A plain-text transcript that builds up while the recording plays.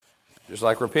Just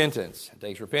like repentance. It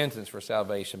takes repentance for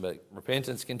salvation, but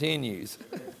repentance continues.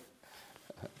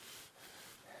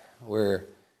 Where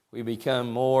we become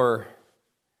more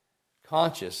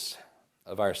conscious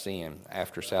of our sin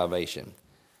after salvation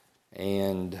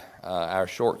and our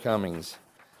shortcomings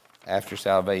after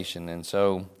salvation. And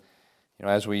so,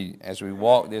 as we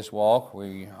walk this walk,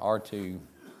 we are to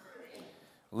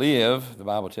live, the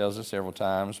Bible tells us several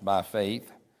times, by faith.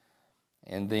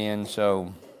 And then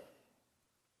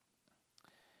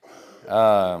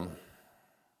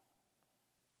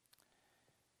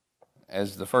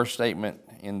as the first statement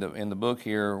in the book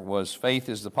here was, faith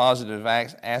is the positive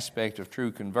aspect of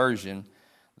true conversion,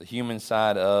 the human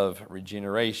side of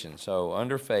regeneration. So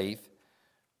under faith,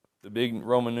 the big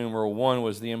Roman numeral 1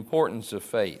 was the importance of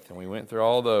faith, and we went through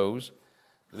all those.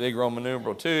 The big Roman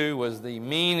numeral 2 was the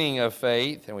meaning of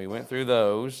faith, and we went through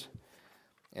those.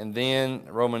 And then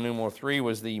Roman numeral 3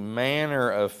 was the manner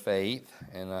of faith,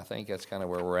 and I think that's kind of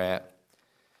where we're at,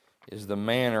 is the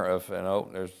manner of,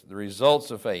 there's the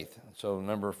results of faith. So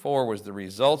number 4 was the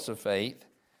results of faith,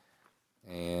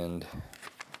 and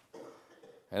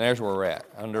there's where we're at.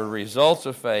 Under results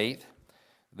of faith,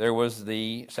 there was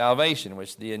the salvation,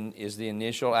 which is the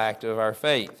initial act of our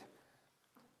faith.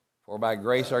 For by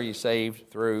grace are you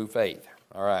saved through faith.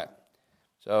 All right.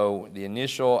 So the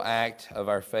initial act of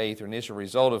our faith, or initial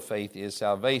result of faith, is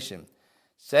salvation.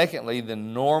 Secondly, the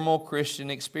normal Christian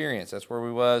experience. That's where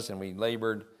we was, and we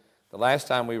labored. The last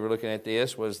time we were looking at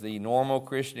this was the normal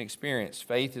Christian experience.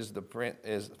 Faith is the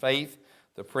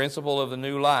principle of the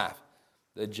new life.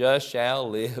 The just shall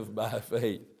live by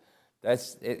faith.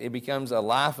 It becomes a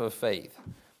life of faith.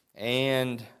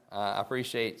 And I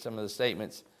appreciate some of the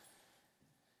statements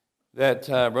that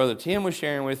Brother Tim was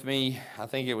sharing with me. I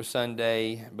think it was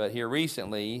Sunday, but here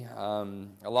recently,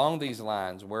 along these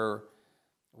lines, where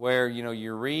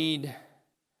you read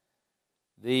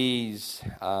these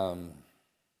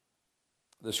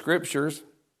the scriptures,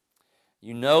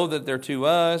 you know that they're to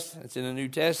us. It's in the New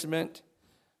Testament.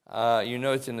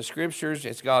 It's in the scriptures.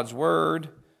 It's God's word.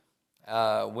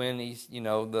 When he's,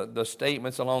 the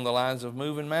statements along the lines of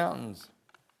moving mountains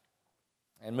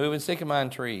and moving sycamore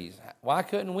trees. Why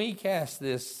couldn't we cast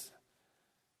this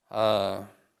devil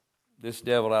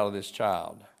out of this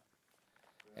child?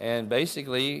 And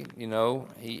basically,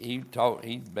 he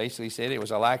basically said it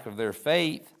was a lack of their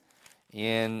faith.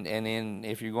 And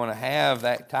if you're going to have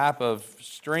that type of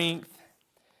strength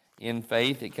in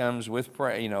faith, it comes with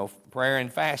prayer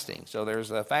and fasting. So there's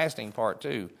a fasting part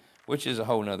too, which is a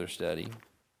whole nother study.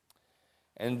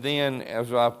 And then,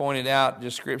 as I pointed out,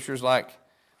 just scriptures like,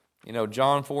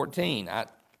 John 14.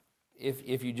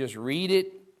 If you just read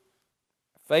it,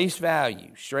 face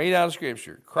value, straight out of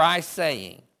Scripture, Christ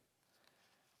saying,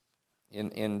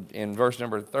 in verse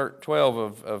number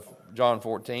 12 of John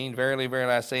 14, verily,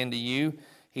 verily, I say unto you,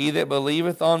 he that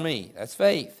believeth on me, that's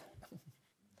faith.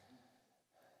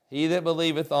 He that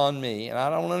believeth on me, and I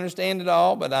don't understand it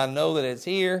all, but I know that it's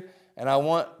here, and I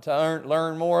want to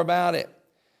learn more about it.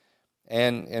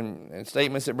 And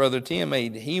statements that Brother Tim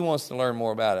made, he wants to learn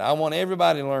more about it. I want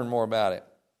everybody to learn more about it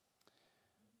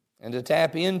and to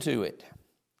tap into it.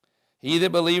 He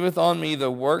that believeth on me, the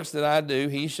works that I do,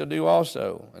 he shall do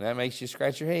also. And that makes you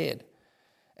scratch your head.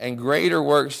 And greater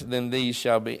works than these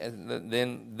shall he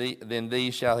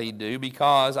do,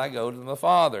 because I go to the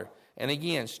Father. And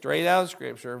again, straight out of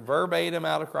Scripture, verbatim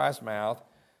out of Christ's mouth.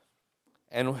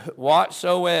 And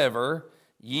whatsoever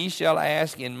ye shall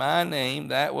ask in my name,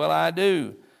 that will I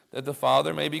do, that the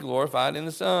Father may be glorified in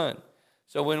the Son.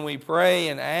 So when we pray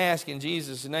and ask in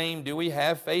Jesus' name, do we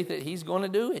have faith that he's going to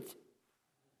do it?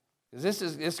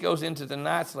 Because this goes into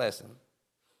tonight's lesson.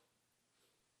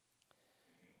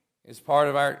 It's part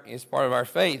of our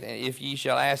faith. And if ye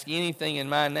shall ask anything in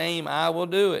my name, I will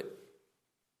do it.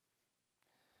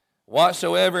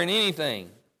 Whatsoever in anything.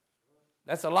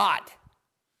 That's a lot.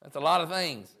 That's a lot of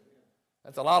things.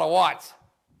 That's a lot of whats.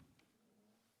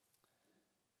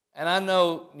 And I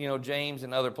know, James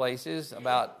and other places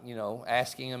about,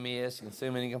 asking amiss,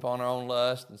 consuming upon our own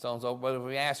lust, and so on and so forth. But if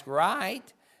we ask right,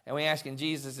 and we ask in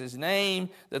Jesus' name,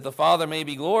 that the Father may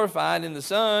be glorified in the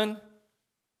Son,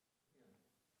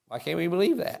 why can't we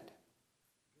believe that?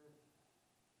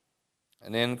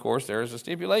 And then, of course, there's a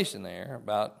stipulation there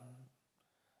about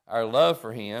our love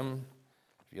for him.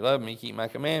 If you love me, keep my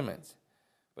commandments.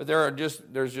 But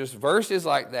there's just verses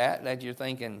like that you're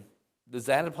thinking, does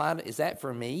that apply is that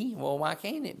for me? Well, why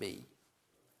can't it be?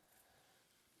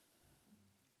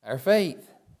 Our faith.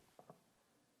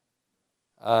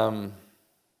 When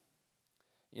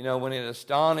it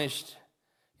astonished,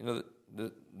 the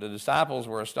disciples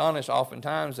were astonished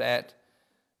oftentimes at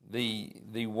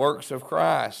the works of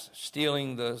Christ,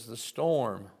 stealing the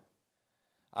storm.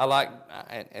 I like,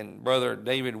 and Brother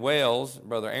David Wells,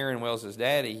 Brother Aaron Wells'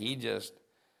 daddy, he just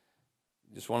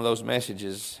one of those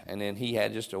messages, and then he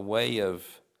had just a way of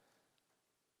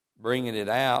bringing it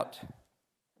out.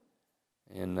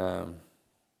 And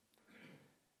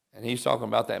he's talking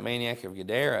about that maniac of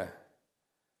Gadara.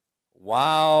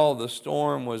 While the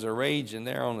storm was a raging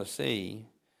there on the sea,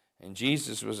 and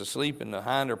Jesus was asleep in the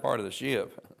hinder part of the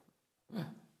ship,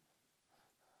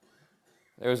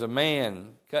 there was a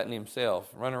man cutting himself,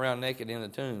 running around naked in the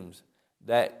tombs.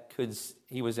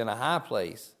 He was in a high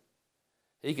place.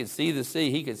 He could see the sea.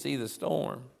 He could see the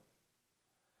storm.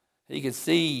 He could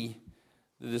see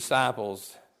the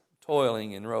disciples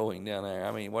toiling and rowing down there.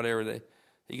 I mean,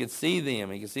 he could see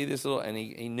them. He could see this and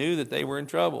he knew that they were in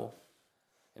trouble.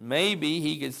 And maybe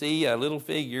he could see a little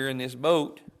figure in this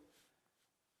boat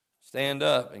stand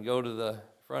up and go to the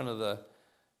front of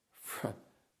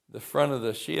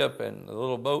the ship and the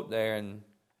little boat there, and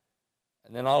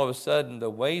then all of a sudden the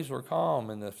waves were calm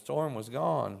and the storm was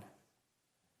gone.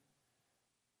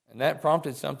 And that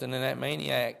prompted something in that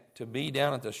maniac to be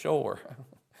down at the shore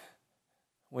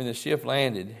when the ship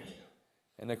landed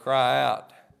and to cry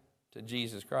out to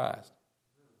Jesus Christ.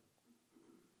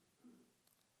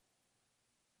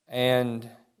 And,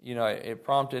 it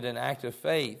prompted an act of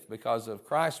faith because of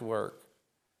Christ's work.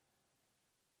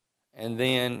 And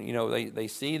then, they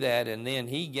see that, and then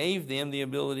he gave them the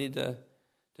ability to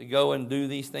go and do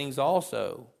these things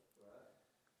also.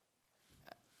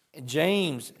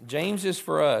 James is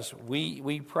for us.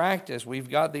 We practice. We've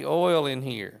got the oil in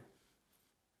here.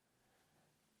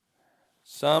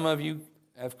 Some of you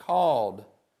have called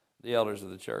the elders of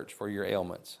the church for your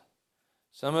ailments.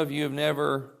 Some of you have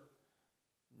never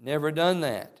done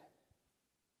that.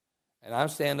 And I'm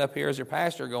standing up here as your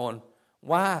pastor going,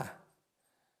 why?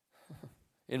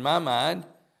 In my mind,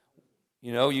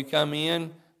 you come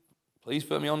in, please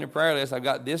put me on your prayer list. I've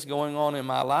got this going on in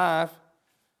my life.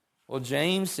 Well,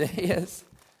 James says,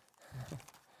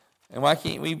 and why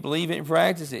can't we believe it and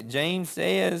practice it? James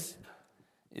says,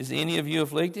 is any of you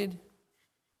afflicted?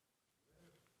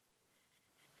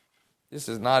 This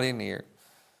is not in here.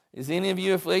 Is any of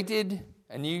you afflicted?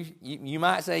 And you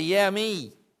might say, yeah,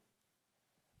 me.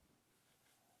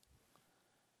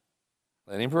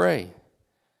 Let him pray.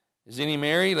 Is any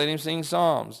merry? Let him sing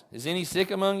psalms. Is any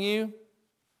sick among you?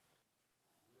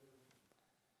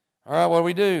 All right, what do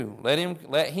we do?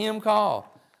 Let him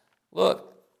call.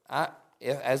 Look,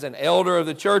 as an elder of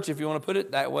the church, if you want to put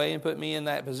it that way and put me in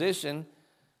that position,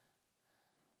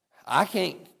 I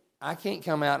can't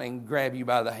come out and grab you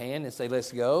by the hand and say,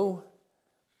 let's go.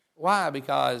 Why?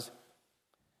 Because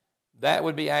that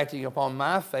would be acting upon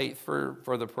my faith for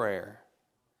the prayer.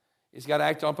 It's got to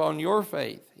act upon your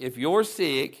faith. If you're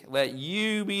sick, let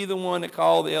you be the one to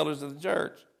call the elders of the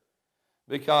church.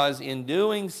 Because in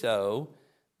doing so,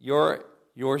 you're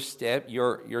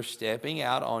stepping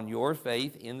out on your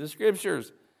faith in the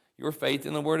Scriptures, your faith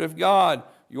in the Word of God,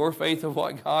 your faith of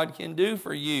what God can do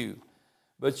for you.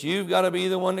 But you've got to be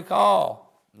the one to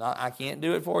call. I can't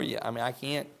do it for you. I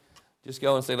can't just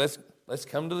go and say, let's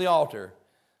come to the altar.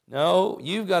 No,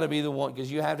 you've got to be the one, because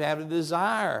you have to have the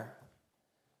desire.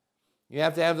 You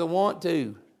have to have the want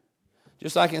to.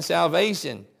 Just like in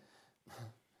salvation,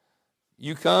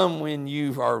 you come when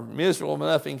you are miserable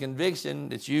enough in conviction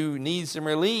that you need some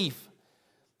relief.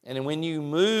 And when you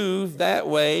move that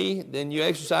way, then you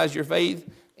exercise your faith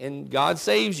and God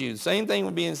saves you. Same thing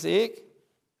with being sick.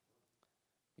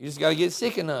 You just got to get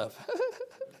sick enough.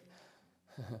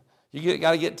 You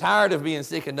got to get tired of being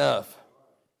sick enough.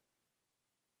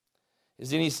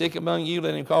 Is any sick among you?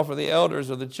 Let him call for the elders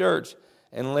of the church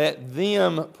and let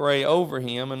them pray over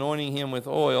him, anointing him with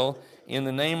oil in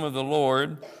the name of the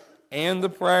Lord. And the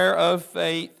prayer of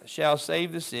faith shall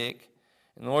save the sick,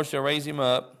 and the Lord shall raise him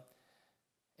up.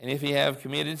 And if he have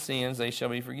committed sins, they shall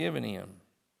be forgiven him.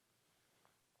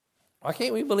 Why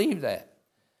can't we believe that?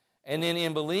 And then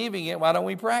in believing it, why don't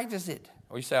we practice it?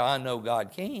 Or you say, I know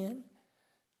God can,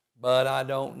 but I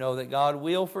don't know that God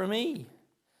will for me.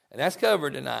 And that's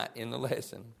covered tonight in the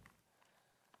lesson.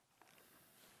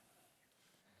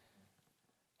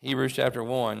 Hebrews chapter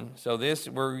 1. So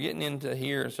we're getting into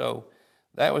here. So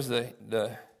that was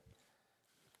under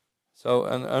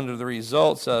the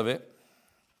results of it.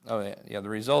 The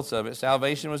results of it.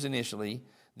 Salvation was initially,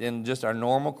 then just our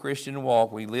normal Christian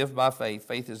walk. We live by faith.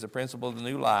 Faith is the principle of the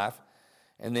new life.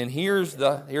 And then here's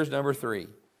number 3.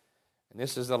 And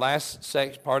this is the last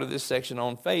part of this section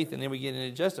on faith, and then we get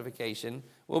into justification.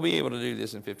 We'll be able to do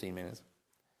this in 15 minutes.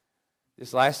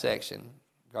 This last section,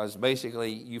 because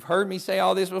basically you've heard me say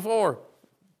all this before.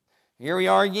 Here we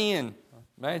are again.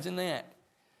 Imagine that.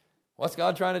 What's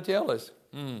God trying to tell us?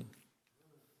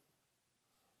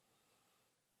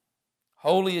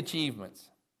 Holy achievements.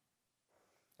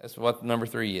 That's what number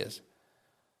 3 is.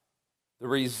 The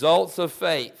results of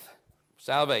faith,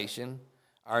 salvation,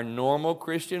 our normal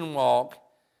Christian walk,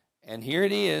 and here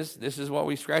it is. This is what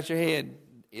we scratch our head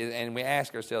and we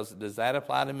ask ourselves, does that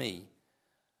apply to me?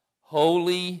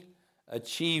 Holy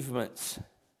achievements.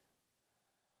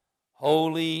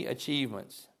 Holy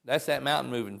achievements. That's that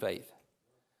mountain moving faith.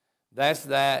 That's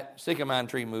that sycamore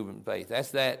tree moving faith.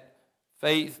 That's that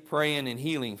faith, praying, and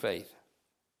healing faith.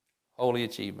 Holy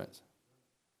achievements.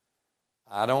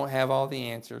 I don't have all the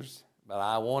answers, but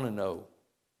I want to know.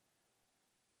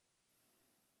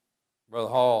 Brother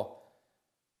Hall,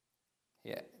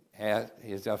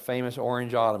 he's a famous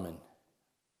orange ottoman.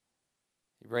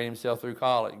 He prayed himself through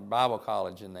college, Bible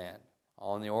college in that,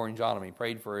 on the orange ottoman. He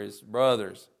prayed for his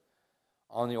brothers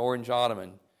on the orange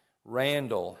ottoman.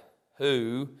 Randall,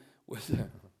 who was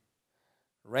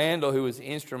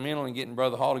instrumental in getting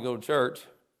Brother Hall to go to church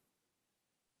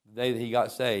the day that he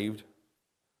got saved,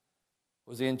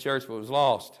 was in church but was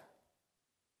lost.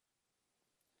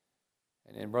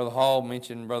 And then Brother Hall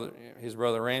mentioned his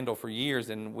brother Randall for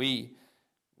years, and we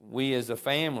as a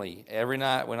family, every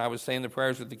night when I was saying the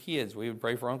prayers with the kids, we would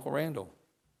pray for Uncle Randall.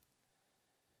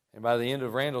 And by the end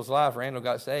of Randall's life, Randall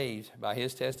got saved by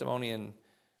his testimony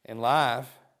and life.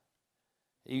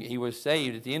 He was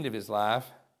saved at the end of his life,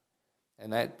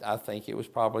 and that, I think, it was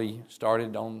probably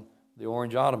started on the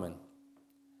orange ottoman.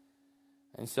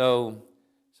 And so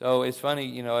it's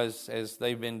funny, as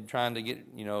they've been trying to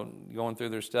get, going through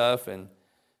their stuff and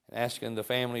asking the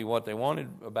family what they wanted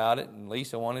about it, and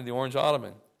Lisa wanted the orange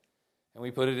ottoman. And we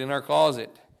put it in our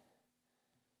closet.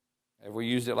 Have we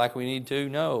used it like we need to?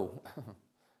 No.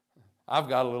 I've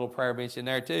got a little prayer bench in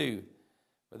there too.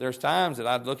 But there's times that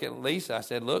I'd look at Lisa, I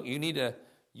said, look, you need to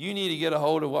get a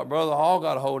hold of what Brother Hall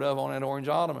got a hold of on that orange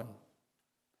ottoman.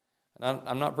 And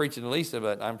I'm not preaching to Lisa,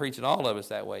 but I'm preaching all of us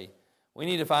that way. We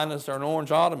need to find us an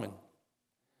orange ottoman.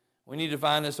 We need to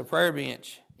find us a prayer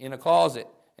bench in a closet,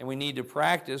 and we need to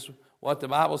practice what the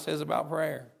Bible says about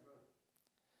prayer.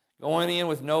 Going in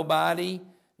with nobody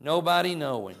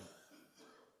knowing.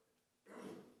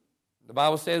 The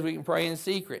Bible says we can pray in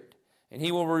secret, and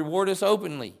He will reward us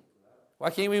openly. Why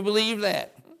can't we believe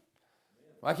that?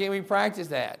 Why can't we practice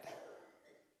that?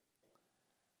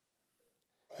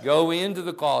 Go into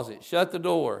the closet, shut the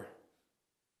door.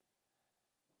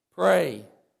 Pray,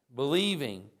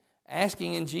 believing,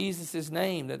 asking in Jesus'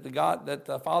 name that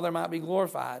the Father might be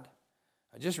glorified.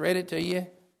 I just read it to you.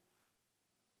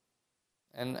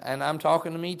 And I'm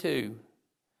talking to me too.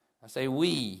 I say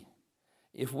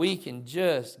if we can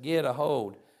just get a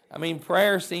hold. I mean,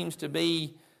 prayer seems to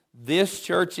be this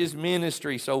church's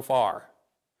ministry so far.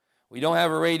 We don't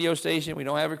have a radio station. We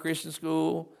don't have a Christian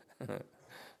school.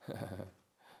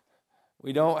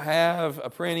 We don't have a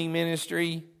printing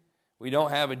ministry. We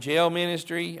don't have a jail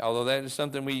ministry, although that is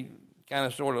something we kind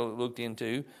of sort of looked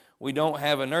into. We don't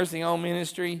have a nursing home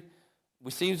ministry.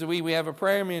 It seems to be we have a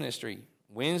prayer ministry.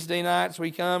 Wednesday nights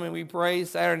we come and we pray.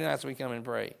 Saturday nights we come and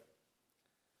pray.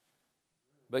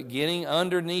 But getting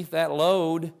underneath that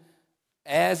load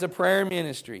as a prayer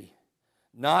ministry,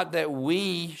 not that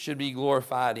we should be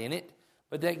glorified in it,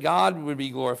 but that God would be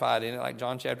glorified in it, like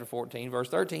John chapter 14, verse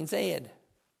 13 said.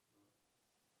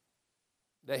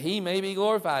 That He may be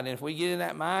glorified. And if we get in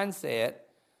that mindset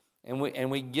and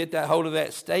we get that hold of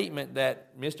that statement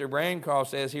that Mr. Brandcroft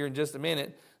says here in just a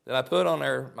minute, that I put on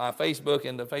my Facebook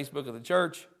and the Facebook of the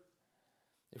church,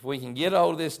 if we can get a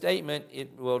hold of this statement,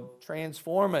 it will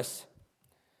transform us.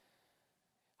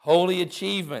 Holy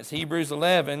achievements, Hebrews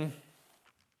 11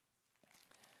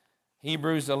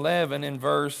 in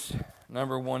verse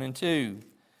number 1 and 2.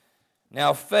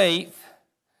 Now faith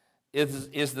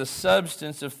is the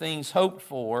substance of things hoped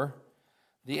for,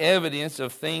 the evidence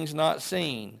of things not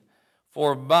seen.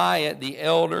 For by it the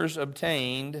elders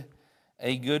obtained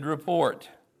a good report.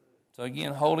 So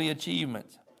again, holy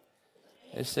achievement.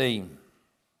 Let's see.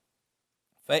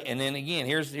 And then again,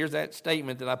 here's that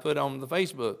statement that I put on the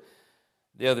Facebook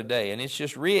the other day, and it's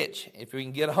just rich. If we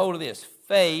can get a hold of this,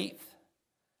 faith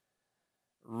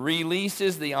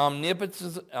releases the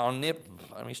omnipotence.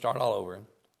 Let me start all over.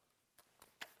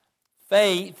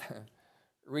 Faith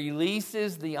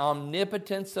releases the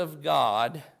omnipotence of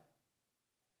God.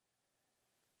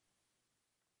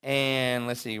 And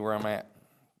let's see where I'm at.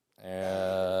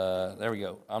 There we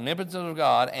go. Omnipotence of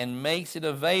God, and makes it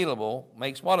available.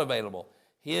 Makes what available?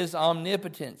 His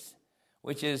omnipotence,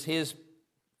 which is His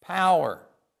power.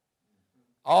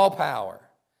 All power.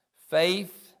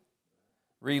 Faith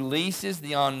releases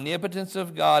the omnipotence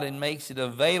of God and makes it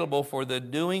available for the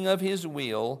doing of His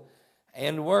will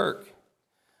and work.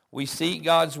 We seek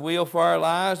God's will for our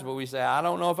lives, but we say, I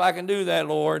don't know if I can do that,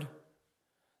 Lord.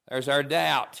 There's our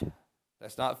doubt.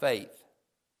 That's not faith.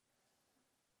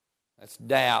 That's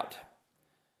doubt.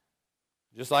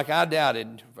 Just like I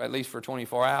doubted, at least for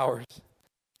 24 hours.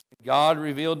 God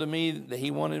revealed to me that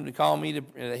He wanted to call me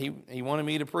to, He wanted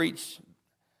me to preach.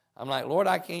 I'm like, Lord,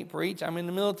 I can't preach. I'm in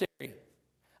the military.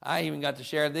 I even got to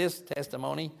share this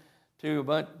testimony to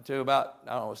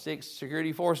about, 6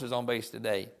 security forces on base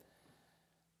today.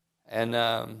 And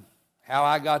how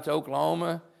I got to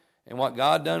Oklahoma and what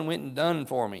God went and done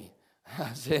for me.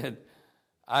 I said,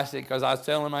 because I was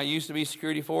telling him I used to be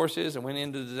security forces and went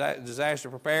into disaster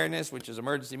preparedness, which is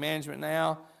emergency management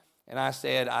now. And I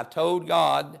said, I told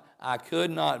God I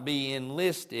could not be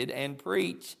enlisted and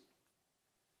preach.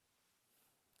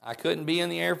 I couldn't be in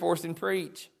the Air Force and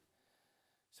preach.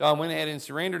 So I went ahead and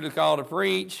surrendered the call to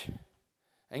preach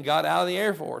and got out of the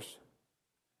Air Force.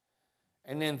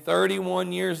 And then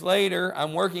 31 years later,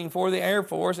 I'm working for the Air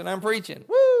Force and I'm preaching.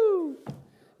 Woo!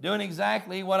 Doing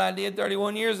exactly what I did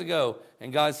 31 years ago.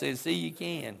 And God said, see, you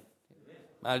can.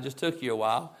 Might have just took you a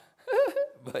while,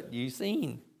 but you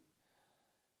seen.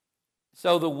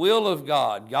 So the will of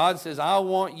God. God says, I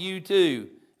want you to.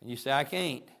 And you say, I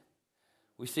can't.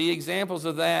 We see examples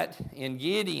of that in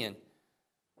Gideon.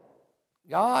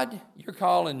 God, you're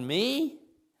calling me?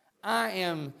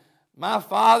 My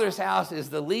father's house is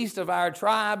the least of our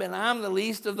tribe, and I'm the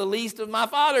least of my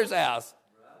father's house.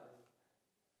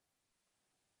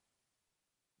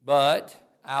 But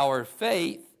our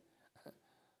faith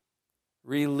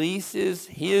releases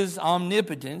His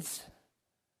omnipotence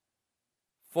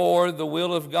for the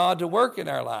will of God to work in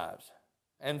our lives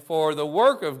and for the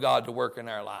work of God to work in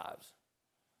our lives.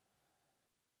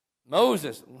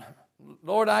 Moses,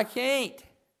 Lord, I can't.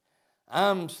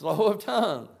 I'm slow of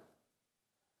tongue.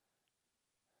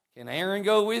 Can Aaron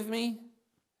go with me?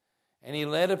 And he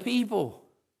led a people,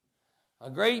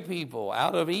 a great people,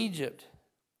 out of Egypt.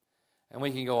 And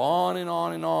we can go on and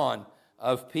on and on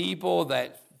of people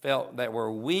that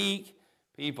were weak,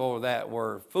 people that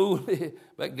were foolish.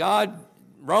 But God,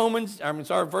 1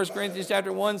 Corinthians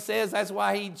chapter 1 says that's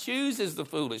why He chooses the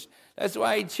foolish. That's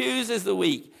why He chooses the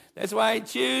weak. That's why He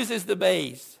chooses the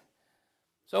base.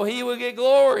 So He will get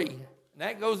glory. And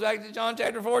that goes back to John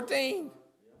chapter 14.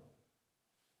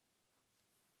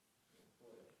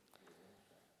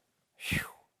 Whew.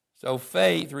 So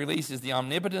faith releases the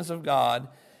omnipotence of God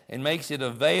and makes it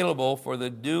available for the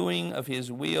doing of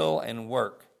His will and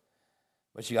work.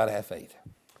 But you got to have faith.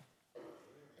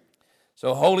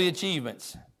 So holy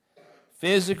achievements.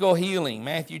 Physical healing,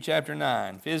 Matthew chapter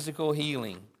 9, physical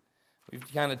healing.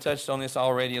 We've kind of touched on this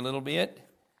already a little bit.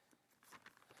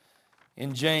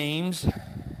 In James,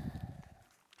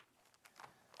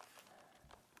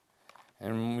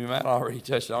 and we might have already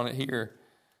touched on it here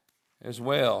as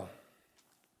well.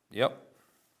 Yep.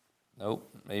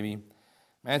 Nope, maybe.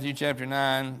 Matthew chapter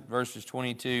 9, verses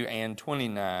 22 and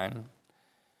 29.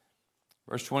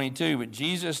 Verse 22, but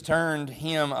Jesus turned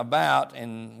him about,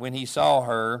 and when He saw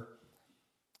her,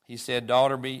 He said,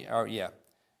 daughter,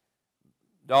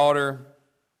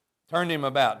 turned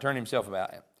himself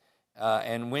about.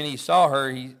 And when He saw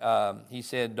her, he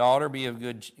said, daughter, be of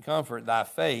good comfort, thy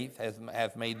faith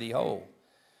hath made thee whole.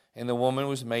 And the woman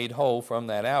was made whole from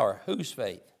that hour. Whose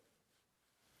faith?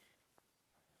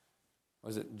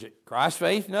 Was it Christ's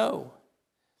faith? No.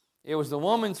 It was the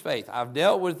woman's faith. I've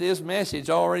dealt with this message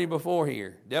already before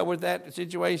here. Dealt with that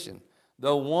situation.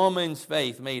 The woman's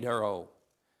faith made her whole.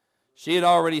 She had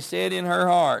already said in her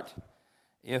heart,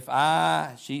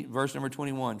 verse number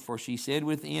 21, for she said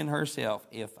within herself,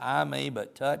 if I may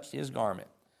but touch His garment,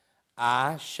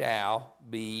 I shall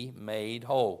be made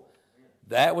whole.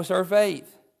 That was her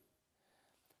faith.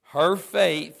 Her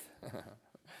faith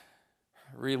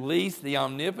released the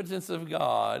omnipotence of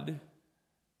God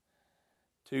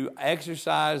to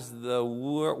exercise the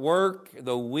work,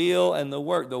 the will, and the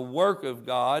work of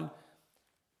God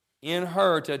in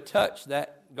her to touch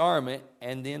that garment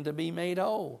and then to be made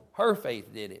whole. Her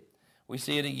faith did it. We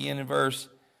see it again in verse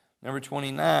number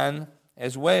 29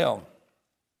 as well.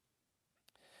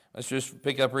 Let's just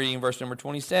pick up reading verse number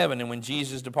 27. And when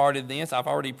Jesus departed thence, I've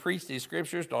already preached these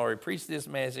scriptures, already preached this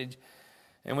message.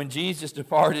 And when Jesus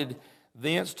departed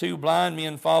thence, 2 blind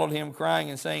men followed Him, crying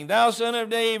and saying, Thou Son of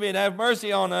David, have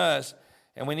mercy on us.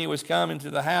 And when He was come into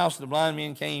the house, the blind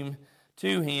men came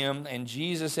to Him, and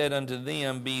Jesus said unto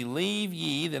them, Believe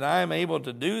ye that I am able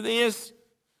to do this?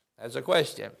 That's a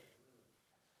question.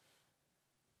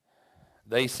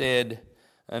 They said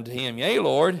unto Him, Yea,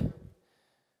 Lord.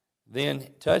 Then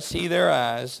touched he their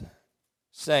eyes,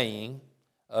 saying,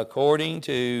 according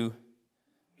to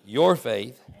your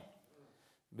faith,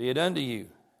 be it unto you.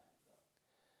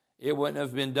 It wouldn't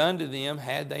have been done to them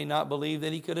had they not believed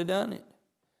that he could have done it.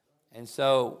 And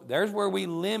so there's where we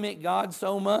limit God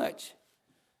so much.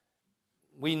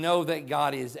 We know that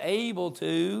God is able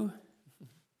to.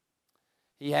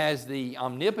 He has the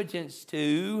omnipotence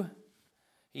to.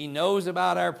 He knows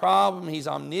about our problem. He's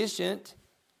omniscient.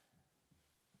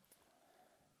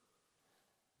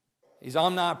 He's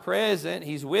omnipresent.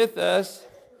 He's with us,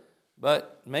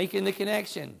 but making the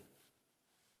connection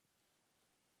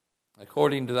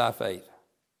according to thy faith.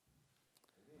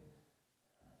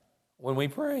 When we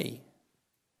pray,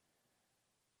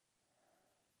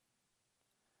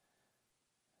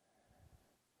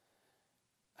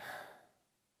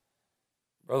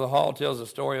 Brother Hall tells a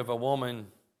story of a woman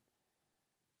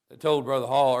that told Brother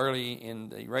Hall early in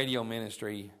the radio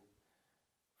ministry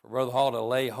for Brother Hall to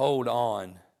lay hold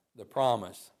on the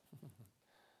promise.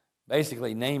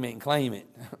 Basically, name it and claim it.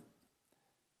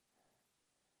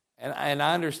 And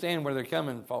I understand where they're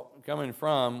coming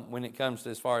from when it comes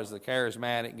to as far as the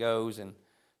charismatic goes and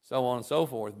so on and so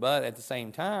forth. But at the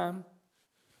same time,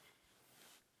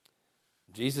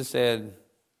 Jesus said,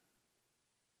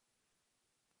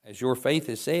 as your faith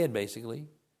is said, basically,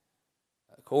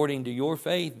 according to your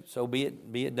faith, so be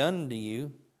it done to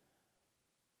you.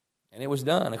 And it was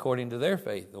done according to their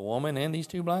faith, the woman and these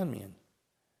two blind men.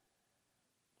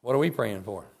 What are we praying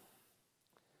for?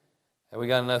 Have we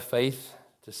got enough faith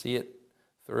to see it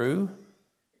through?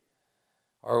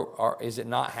 Or is it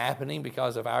not happening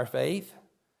because of our faith?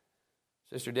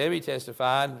 Sister Debbie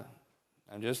testified,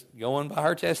 I'm just going by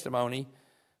her testimony,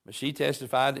 but she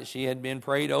testified that she had been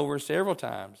prayed over several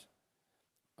times,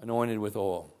 anointed with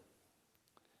oil.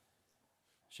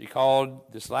 She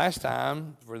called this last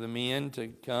time for the men to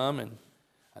come, and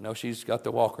I know she's got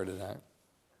the walker tonight.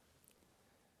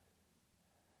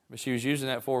 But she was using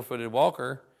that 4-footed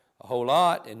walker a whole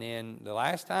lot, and then the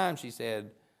last time she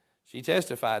said, she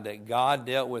testified that God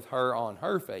dealt with her on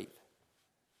her faith.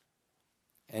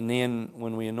 And then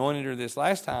when we anointed her this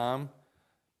last time,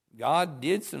 God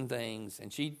did some things,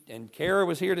 and Kara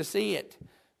was here to see it.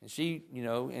 And she,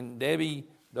 and Debbie,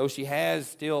 though she has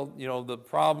still, the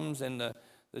problems and the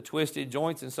twisted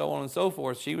joints and so on and so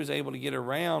forth, she was able to get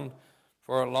around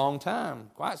for a long time,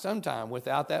 quite some time,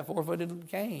 without that 4-footed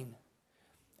cane.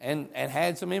 And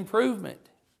had some improvement.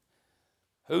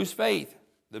 Whose faith?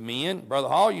 The men. Brother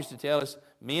Hall used to tell us,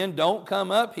 men, don't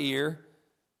come up here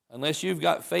unless you've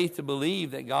got faith to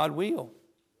believe that God will.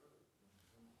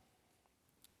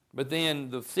 But then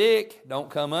the sick, don't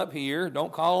come up here,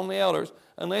 don't call on the elders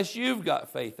unless you've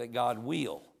got faith that God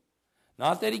will.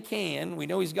 Not that he can. We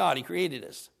know he's God. He created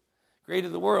us.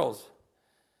 Created the worlds.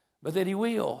 But that he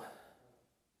will.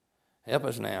 Help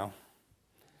us now.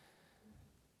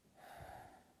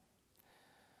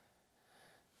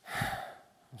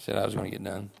 I said I was going to get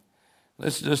done.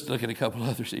 Let's just look at a couple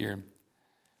others here.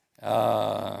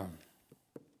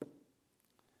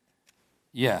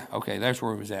 Yeah, okay, that's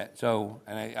where it was at. So,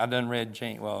 and I done read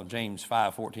James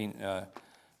 5, 14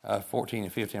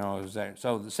 and 15. I was there.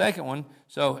 So the second one,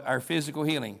 our physical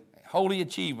healing, holy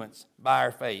achievements by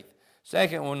our faith.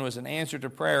 Second one was an answer to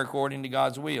prayer according to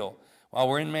God's will. While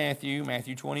we're in Matthew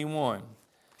 21.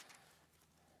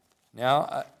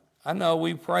 Now, I know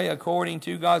we pray according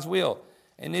to God's will.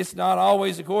 And it's not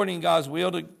always according to God's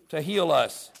will to heal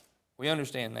us. We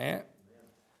understand that.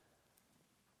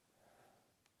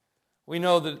 We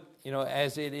know that,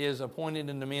 as it is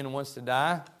appointed unto men once to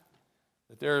die,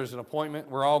 that there is an appointment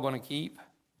we're all going to keep.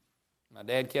 My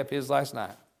dad kept his last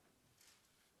night.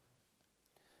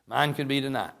 Mine could be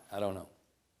tonight. I don't know.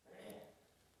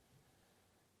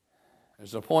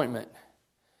 There's an appointment.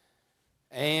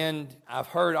 And I've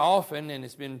heard often, and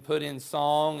it's been put in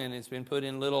song, and it's been put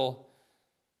in little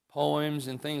poems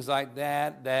and things like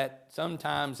that, that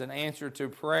sometimes an answer to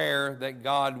prayer that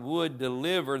God would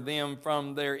deliver them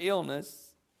from their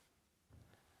illness,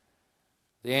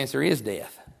 the answer is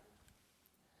death.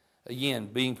 Again,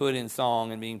 being put in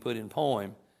song and being put in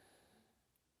poem,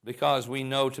 because we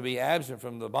know to be absent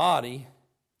from the body,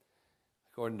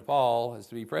 according to Paul, is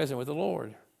to be present with the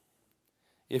Lord.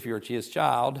 If you're his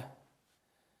child,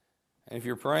 and if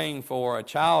you're praying for a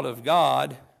child of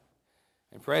God,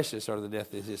 and precious are the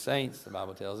death of his saints, the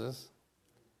Bible tells us.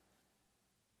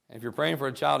 And if you're praying for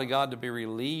a child of God to be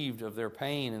relieved of their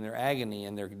pain and their agony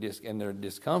and their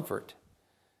discomfort,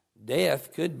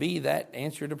 death could be that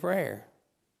answer to prayer.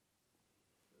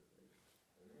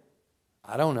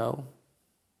 I don't know.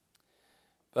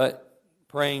 But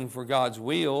praying for God's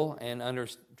will and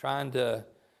trying to,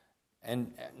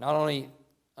 and not only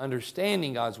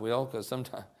understanding God's will, because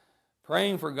sometimes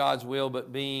praying for God's will,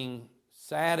 but being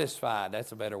satisfied,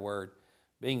 that's a better word,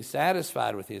 being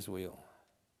satisfied with His will.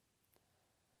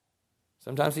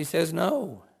 Sometimes He says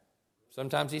no.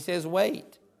 Sometimes He says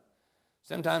wait.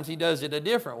 Sometimes He does it a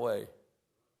different way.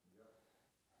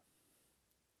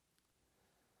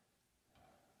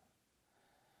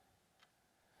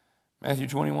 Matthew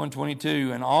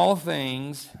 21:22, and all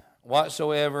things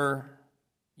whatsoever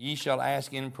ye shall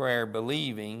ask in prayer,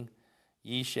 believing,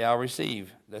 ye shall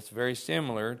receive. That's very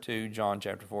similar to John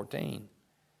chapter 14.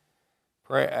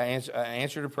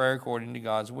 Answer to prayer according to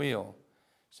God's will.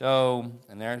 So,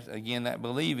 and there's again that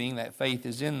believing, that faith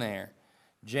is in there.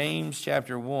 James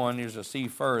chapter 1, here's a see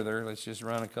further. Let's just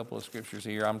run a couple of scriptures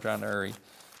here. I'm trying to hurry.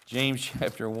 James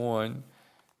chapter 1,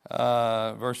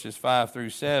 verses 5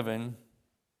 through 7.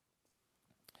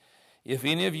 If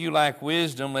any of you lack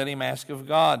wisdom, let him ask of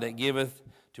God, that giveth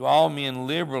to all men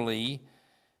liberally,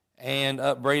 and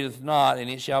upbraideth not, and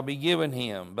it shall be given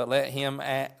him. But let him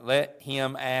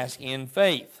ask in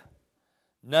faith,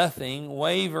 nothing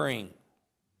wavering.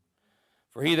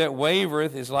 For he that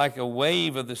wavereth is like a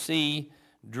wave of the sea,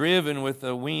 driven with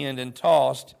the wind and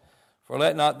tossed. For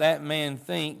let not that man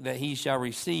think that he shall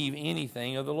receive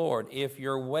anything of the Lord. If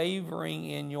you're wavering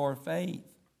in your faith.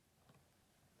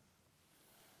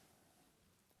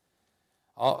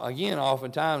 Again,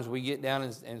 oftentimes we get down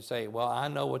and say, well, I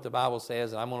know what the Bible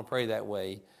says, and I'm going to pray that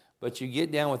way. But you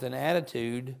get down with an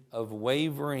attitude of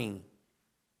wavering.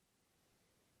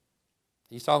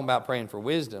 He's talking about praying for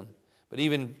wisdom. But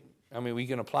even, we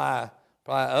can apply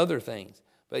other things.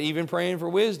 But even praying for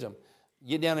wisdom.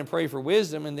 Get down and pray for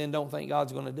wisdom and then don't think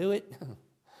God's going to do it.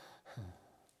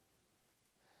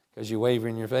 Because you waver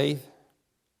in your faith.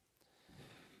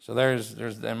 So there's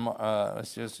them.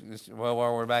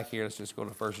 While we're back here, let's just go to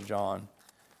 1 John.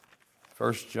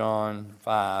 1 John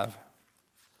 5,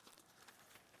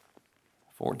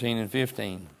 14 and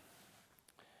 15.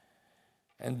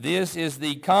 And this is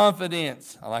the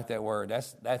confidence. I like that word.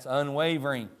 That's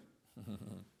unwavering.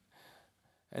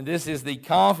 And this is the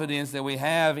confidence that we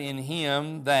have in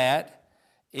Him, that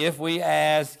if we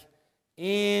ask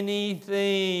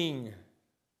anything,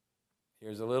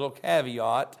 here's a little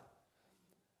caveat,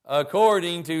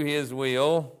 according to His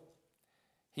will,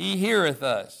 He heareth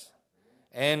us.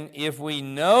 And if we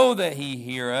know that He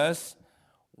hear us,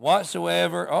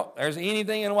 whatsoever, there's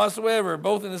anything and whatsoever,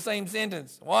 both in the same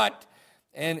sentence. What?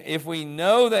 And if we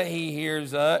know that He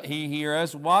hears us, He hear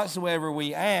us, whatsoever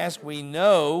we ask, we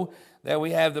know that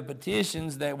we have the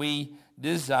petitions that we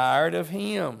desired of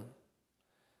Him.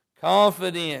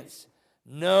 Confidence.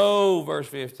 No, verse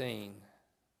 15.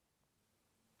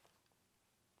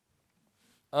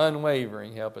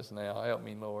 Unwavering. Help us now. Help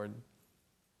me, Lord.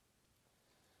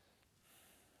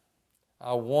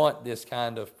 I want this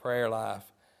kind of prayer life.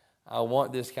 I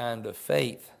want this kind of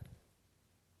faith.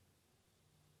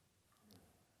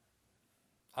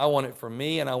 I want it for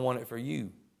me and I want it for you.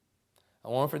 I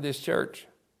want it for this church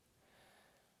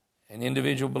and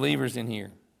individual believers in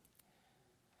here.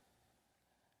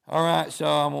 All right, so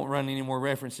I won't run any more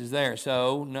references there.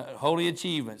 So, holy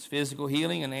achievements, physical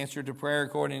healing, an answer to prayer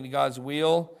according to God's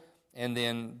will. And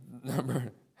then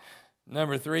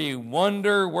number 3,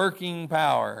 wonder-working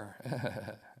power.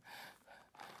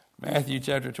 Matthew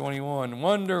chapter 21,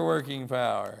 wonder-working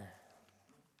power.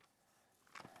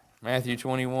 Matthew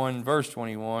 21, verse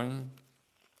 21.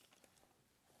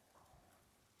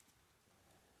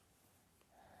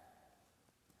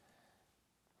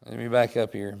 Let me back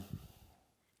up here.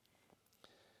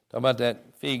 Talk about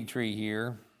that fig tree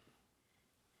here.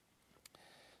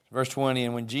 Verse 20,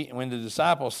 and when the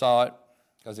disciples saw it,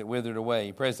 because it withered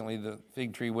away, presently the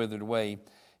fig tree withered away.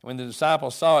 When the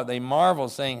disciples saw it, they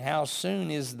marveled, saying, how soon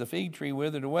is the fig tree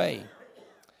withered away?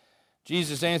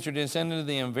 Jesus answered and said unto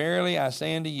them, verily I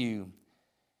say unto you,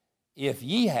 if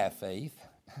ye have faith,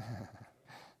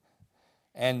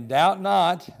 and doubt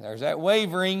not, there's that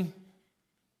wavering.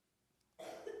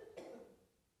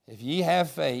 If ye have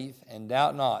faith and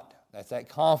doubt not, that's that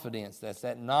confidence, that's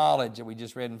that knowledge that we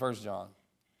just read in 1 John.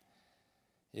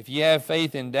 If ye have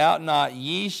faith and doubt not,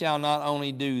 ye shall not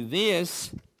only do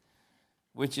this,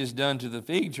 which is done to the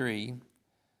fig tree,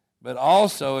 but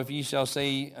also if ye shall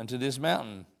say unto this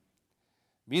mountain,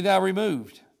 be thou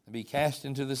removed, and be cast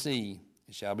into the sea,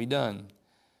 it shall be done.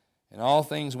 And all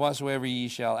things whatsoever ye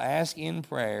shall ask in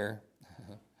prayer,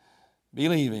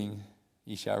 believing,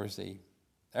 ye shall receive.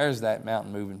 There's that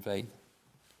mountain-moving faith.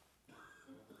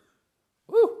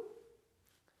 Woo!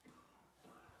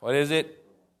 What is it?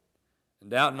 And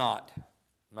doubt not.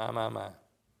 My.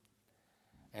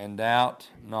 And doubt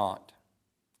not.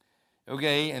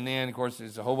 Okay, and then, of course,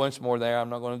 there's a whole bunch more there. I'm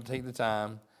not going to take the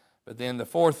time. But then the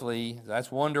fourthly,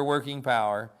 that's wonder-working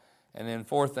power. And then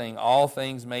fourth thing, all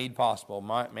things made possible.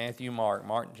 Matthew,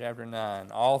 Mark chapter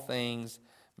 9. All things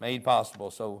made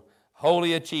possible. So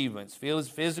holy achievements,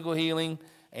 physical healing,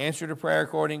 answer to prayer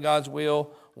according to God's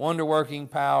will, wonder-working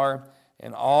power,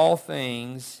 and all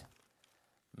things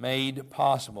made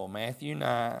possible. Mark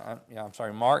 9. I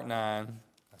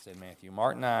said Matthew.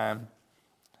 Mark 9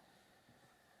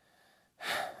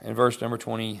 and verse number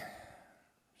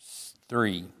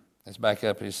 23. Let's back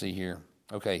up and see here.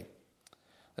 Okay.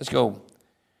 Let's go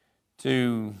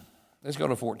to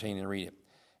 14 and read it.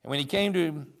 And when he came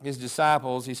to his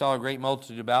disciples, he saw a great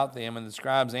multitude about them, and the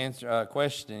scribes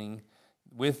questioning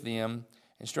with them.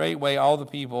 And straightway all the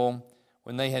people,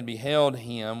 when they had beheld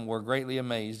him, were greatly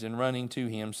amazed, and running to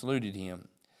him, saluted him.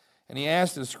 And he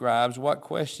asked the scribes, What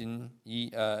question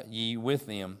ye with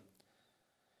them?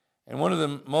 And one of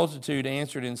the multitude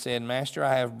answered and said, Master,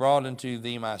 I have brought unto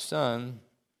thee my son,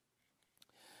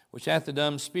 which hath a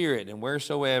dumb spirit, and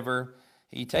wheresoever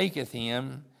he taketh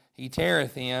him, he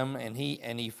teareth him, and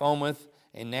he foameth,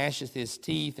 and gnasheth his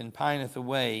teeth, and pineth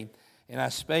away. And I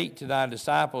spake to thy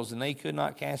disciples, and they could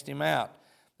not cast him out,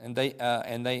 and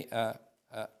that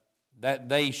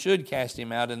they should cast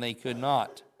him out, and they could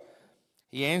not.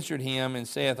 He answered him and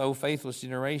saith, O faithless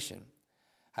generation,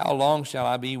 how long shall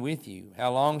I be with you?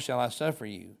 How long shall I suffer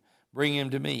you? Bring him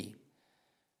to me.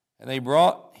 And they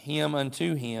brought him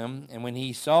unto him, and when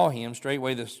he saw him,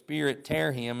 straightway the spirit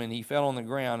tare him, and he fell on the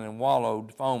ground and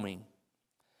wallowed, foaming.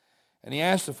 And he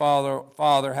asked the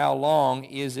father, How long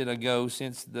is it ago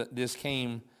since this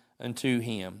came unto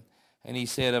him? And he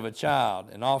said, Of a child,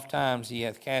 and oft times he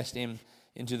hath cast him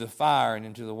into the fire and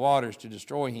into the waters to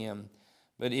destroy him.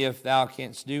 But if thou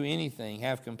canst do anything,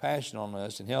 have compassion on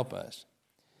us and help us.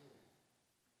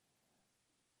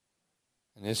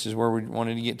 And this is where we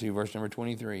wanted to get to, verse number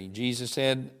 23. Jesus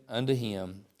said unto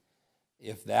him,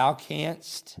 If thou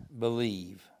canst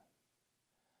believe,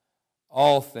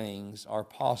 all things are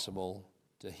possible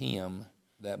to him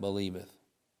that believeth.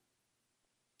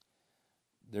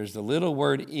 There's the little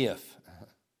word if,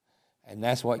 and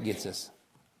that's what gets us.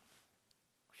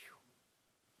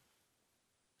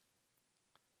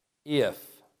 If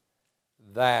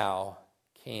thou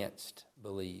canst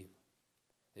believe.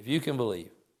 If you can believe.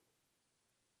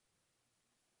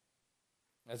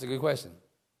 That's a good question.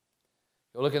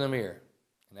 Go look in the mirror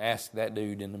and ask that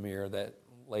dude in the mirror, that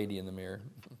lady in the mirror,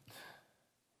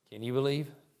 can you believe?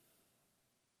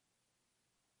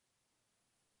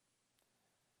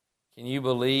 Can you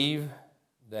believe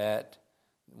that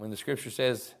when the scripture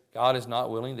says God is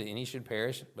not willing that any should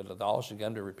perish, but that all should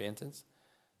come to repentance?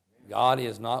 God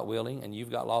is not willing, and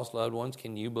you've got lost loved ones.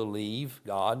 Can you believe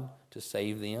God to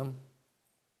save them?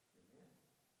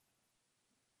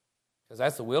 Because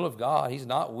that's the will of God. He's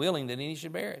not willing that any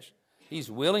should perish.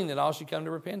 He's willing that all should come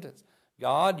to repentance.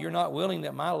 God, you're not willing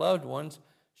that my loved ones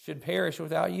should perish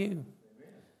without you.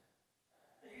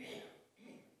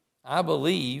 I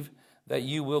believe that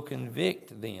you will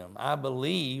convict them. I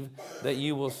believe that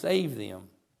you will save them.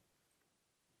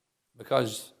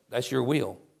 Because that's your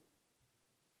will.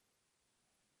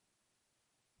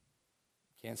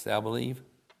 Canst thou believe?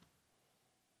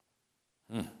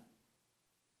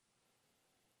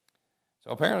 So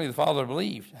apparently the father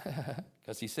believed,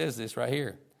 because he says this right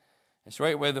here. And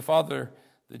straightway the father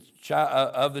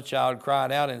of the child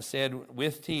cried out and said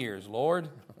with tears, Lord,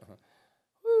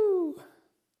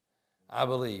 I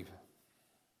believe.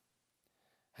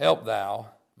 Help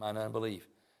thou mine unbelief.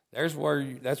 That's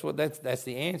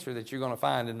the answer that you're going to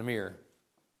find in the mirror.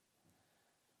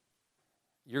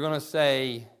 You're going to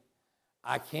say,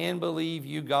 I can believe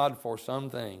you, God, for some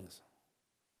things.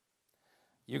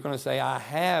 You're going to say, I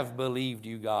have believed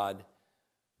you, God,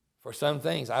 for some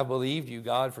things. I believed you,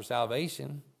 God, for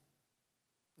salvation.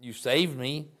 You saved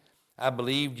me. I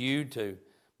believed you to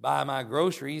buy my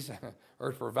groceries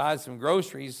or to provide some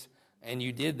groceries, and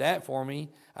you did that for me.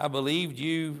 I believed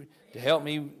you to help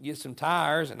me get some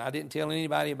tires, and I didn't tell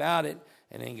anybody about it.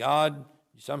 And then God,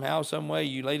 somehow, some way,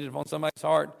 you laid it upon somebody's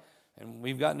heart, and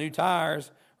we've got new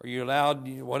tires, or you allowed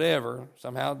whatever,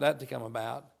 somehow that to come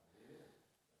about.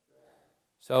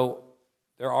 So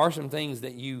there are some things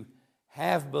that you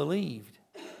have believed.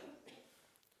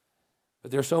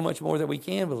 But there's so much more that we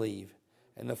can believe.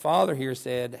 And the father here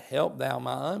said, help thou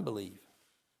my unbelief.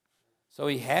 So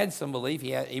he had some belief.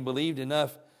 He believed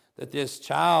enough that this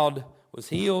child was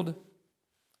healed,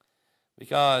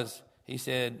 because he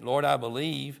said, Lord, I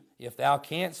believe. If thou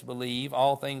canst believe,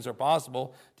 all things are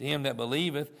possible to him that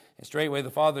believeth. And straightway the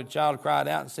father of the child cried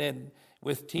out and said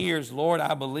with tears, Lord,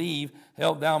 I believe.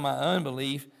 Help thou my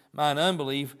unbelief. mine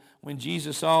unbelief. When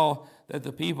Jesus saw that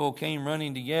the people came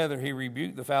running together, he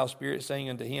rebuked the foul spirit, saying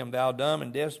unto him, Thou dumb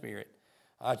and deaf spirit,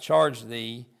 I charge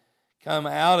thee, come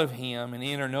out of him, and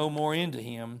enter no more into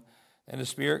him. And the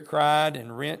spirit cried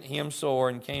and rent him sore,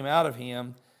 and came out of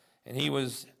him, and he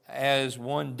was as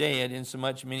one dead,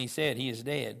 insomuch many said, He is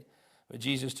dead. But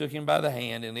Jesus took him by the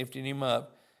hand and lifted him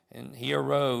up, and he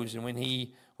arose. And when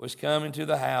he was come into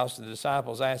the house, the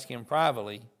disciples asked him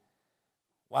privately,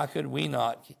 Why could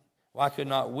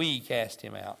not we cast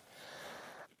him out?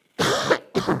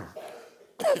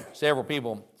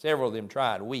 Several of them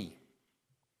tried, we.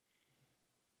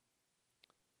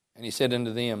 And he said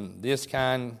unto them, This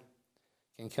kind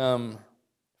can come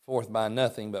forth by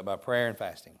nothing but by prayer and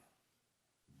fasting.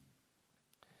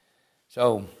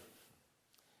 So,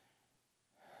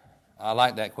 I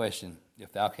like that question,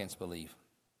 if thou canst believe.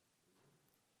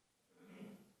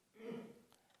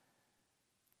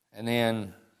 And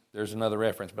then there's another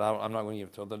reference, but I'm not going to give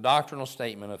it to you. The doctrinal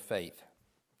statement of faith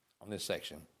on this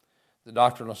section. The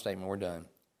doctrinal statement, we're done.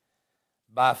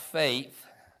 By faith,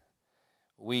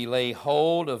 we lay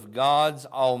hold of God's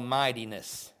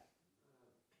almightiness.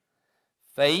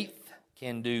 Faith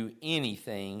can do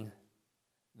anything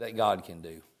that God can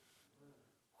do.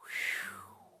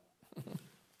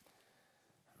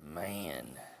 Man.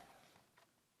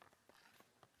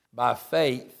 By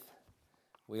faith,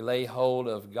 we lay hold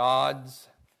of God's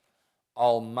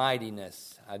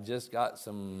almightiness. I just got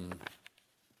some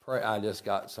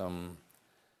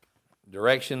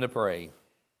direction to pray.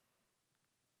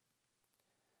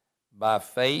 By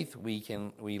faith,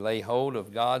 we lay hold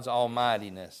of God's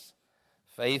almightiness.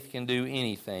 Faith can do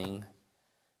anything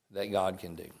that God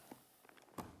can do.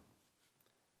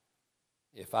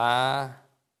 If I,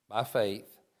 by faith,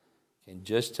 can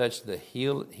just touch the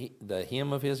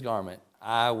hem of his garment,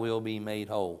 I will be made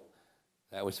whole.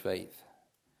 That was faith.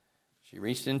 She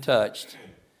reached and touched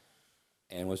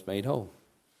and was made whole.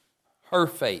 Her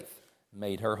faith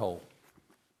made her whole.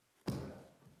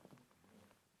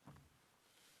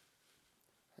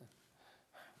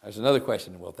 There's another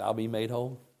question. Wilt thou be made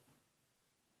whole?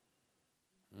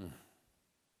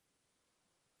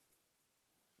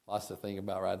 Lots to think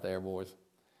about right there, boys.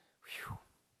 Whew.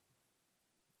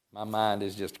 My mind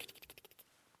is just...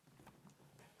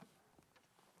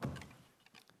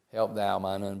 Help thou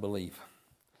mine unbelief.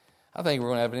 I think we're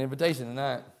going to have an invitation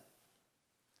tonight.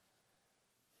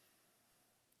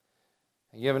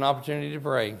 And you have an opportunity to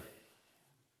pray.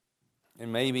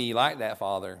 And maybe like that,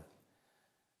 Father,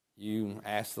 you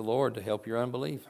ask the Lord to help your unbelief.